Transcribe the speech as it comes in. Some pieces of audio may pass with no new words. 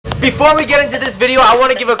Before we get into this video, I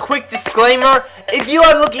want to give a quick disclaimer. If you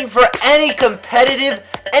are looking for any competitive,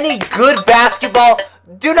 any good basketball,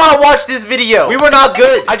 do not watch this video. We were not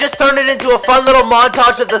good. I just turned it into a fun little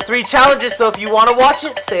montage of the 3 challenges, so if you want to watch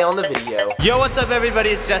it, stay on the video. Yo, what's up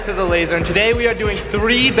everybody? It's Jesse the Laser, and today we are doing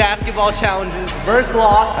 3 basketball challenges versus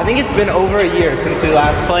Lost. I think it's been over a year since we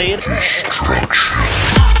last played. Destruction.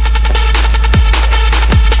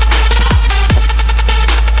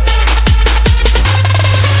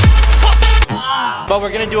 But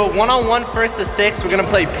we're gonna do a one-on-one first to 6. We're gonna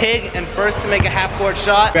play P.I.G and first to make a half-court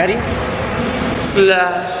shot. Ready?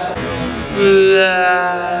 Splash.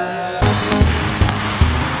 Splash.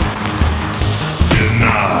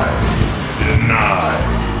 Denied. Denied.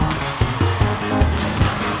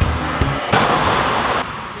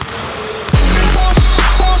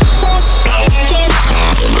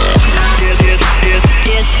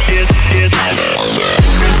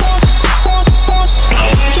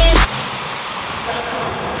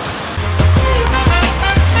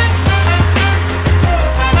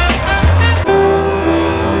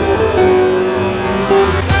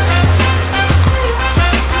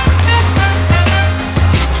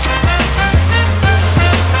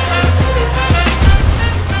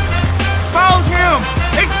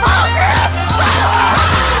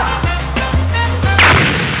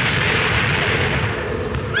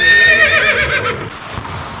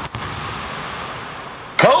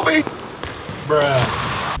 Bruh.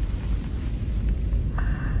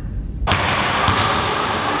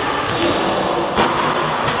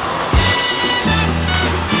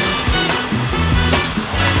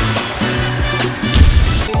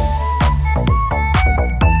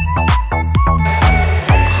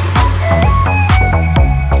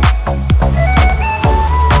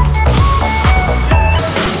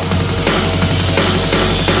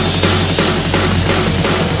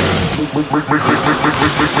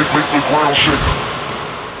 Make the ground shake.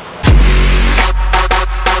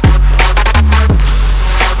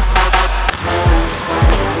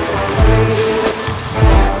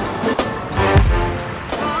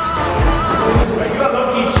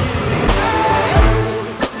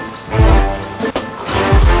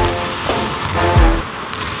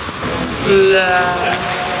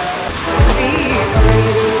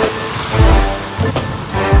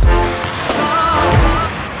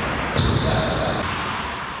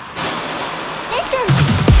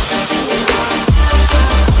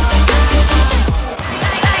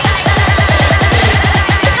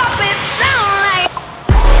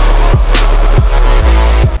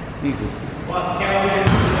 Easy.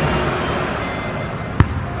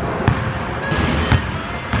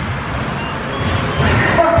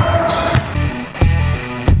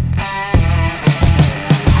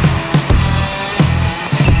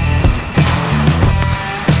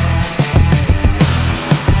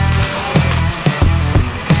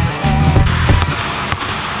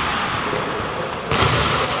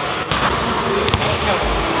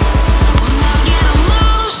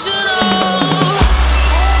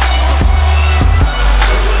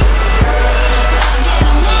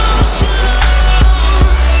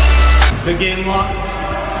 Good game, Lost.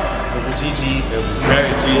 It was a GG. It was very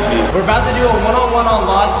GG. We're about to do a one-on-one on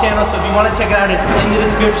Lost channel, so if you want to check it out, it's in the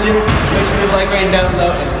description. Make sure to like, rate, and down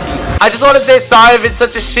below, and peace. I just want to say sorry if it's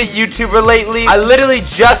such a shit YouTuber lately. I literally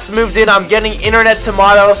just moved in. I'm getting internet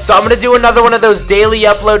tomorrow, so I'm going to do another one of those daily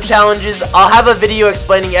upload challenges. I'll have a video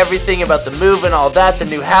explaining everything about the move and all that, the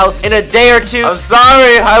new house, in a day or 2. I'm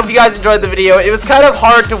sorry. I hope you guys enjoyed the video. It was kind of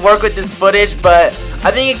hard to work with this footage, but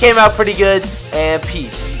I think it came out pretty good, and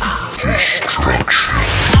peace.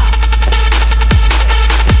 Destruction.